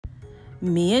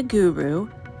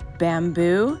Miaguroo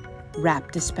Bamboo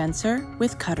Wrap Dispenser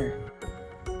with cutter.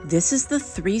 This is the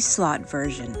 3-slot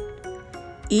version.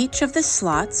 Each of the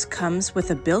slots comes with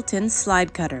a built-in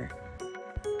slide cutter.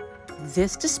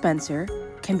 This dispenser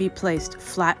can be placed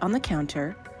flat on the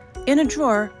counter, in a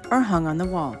drawer, or hung on the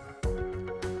wall.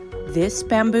 This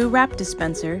bamboo wrap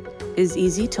dispenser is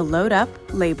easy to load up,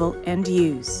 label, and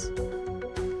use.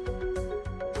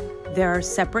 There are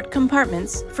separate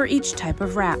compartments for each type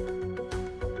of wrap.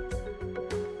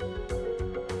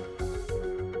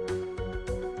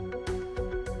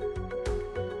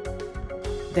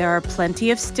 There are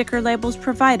plenty of sticker labels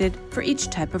provided for each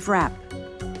type of wrap.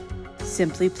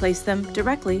 Simply place them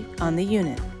directly on the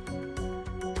unit.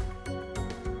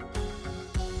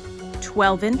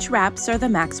 12-inch wraps are the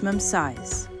maximum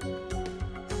size.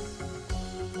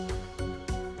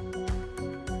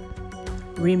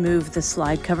 Remove the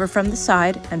slide cover from the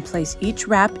side and place each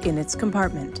wrap in its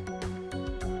compartment.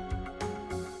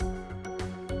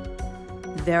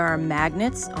 There are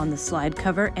magnets on the slide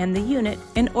cover and the unit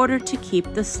in order to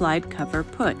keep the slide cover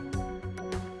put.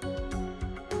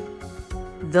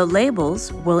 The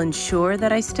labels will ensure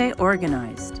that I stay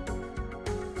organized.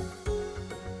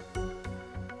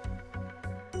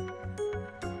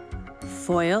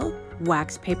 Foil,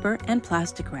 wax paper, and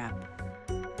plastic wrap.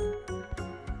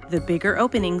 The bigger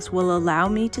openings will allow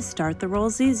me to start the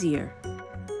rolls easier.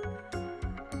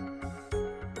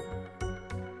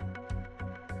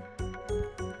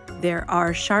 There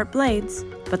are sharp blades,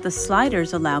 but the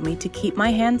sliders allow me to keep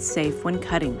my hands safe when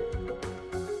cutting.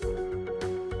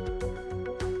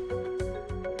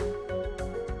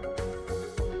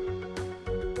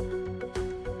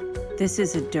 This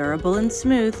is a durable and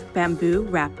smooth bamboo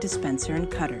wrap dispenser and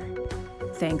cutter.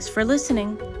 Thanks for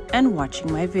listening and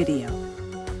watching my video.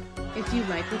 If you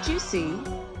like what you see,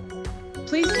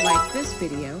 please like this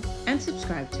video and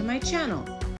subscribe to my channel.